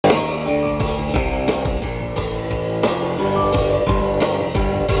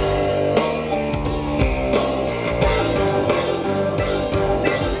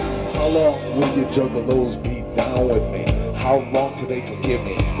they can give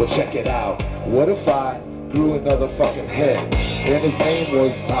me. Well, check it out. What if I grew another fucking head, and his name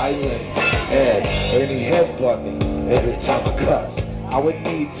was Violent Ed, and he headbutt me every time I cuss? I would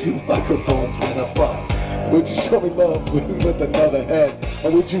need 2 microphones when I fuck. Would you show me love with another head,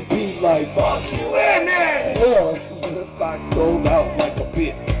 or would you be like, fuck you in it? Or if I sold out like a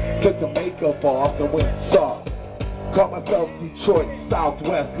bitch, took the makeup off and went soft, called myself Detroit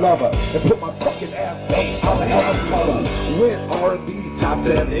Southwest lover, and put my fucking ass on the album cover. Went R&B top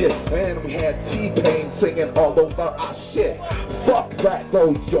 10 hit, and we had T-Pain singing all over our shit. Fuck that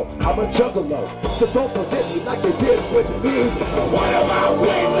though, yo, I'm a juggalo, so don't forget me like they did with me. What about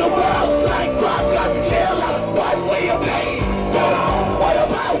when the world's like rock, got to kill us, what will you be? What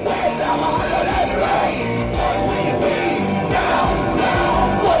about when I'm hotter than rain? What will you be? Now,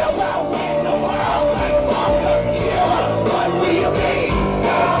 what about when the world's like rock, got to kill us, what will you be?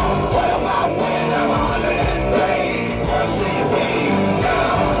 What about when I'm hotter than rain? What will you be?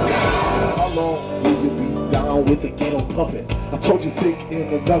 How long will you be down with the ghetto puppet? I told you thick in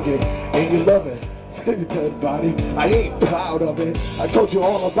the nugget, and you love it. Dead body, I ain't proud of it. I told you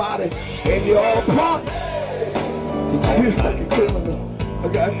all about it, and you're all proud. You're like a criminal. I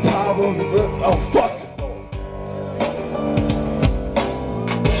got problems. Oh fuck!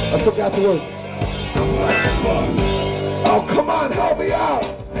 I forgot the word. Oh come on, help me out!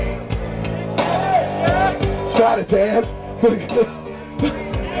 Try to dance.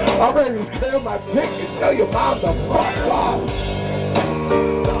 I'm ready to clear my dick and tell your mom to fuck off.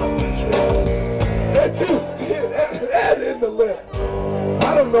 That in the lip.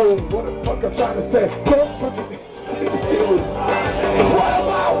 I don't know what the fuck I'm trying to say. Don't fucking. What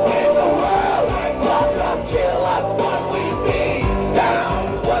about when the world fuck up, kill us, what will you be?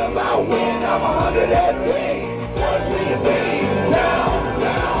 Down. What about when I'm 103? What will you be? Down.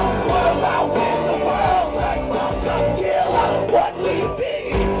 What about when the world fuck up, kill us, what will you be?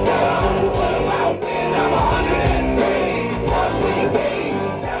 Down. What about when I'm 103? What will you be?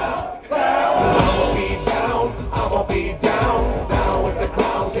 I'ma be down with the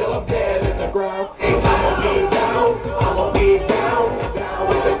clown till I'm dead in the ground. I'ma be down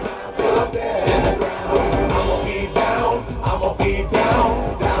with the clown till I'm dead in the ground. I'ma be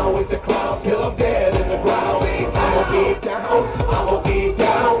down with the clown till I'm dead in the ground. I'ma be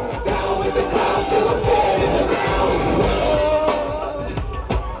down with the clown till I'm dead in the ground.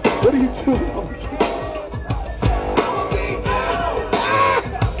 What are you doing?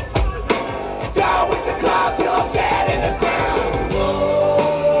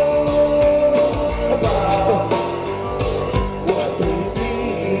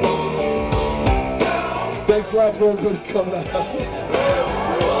 Thanks a lot for everybody coming out.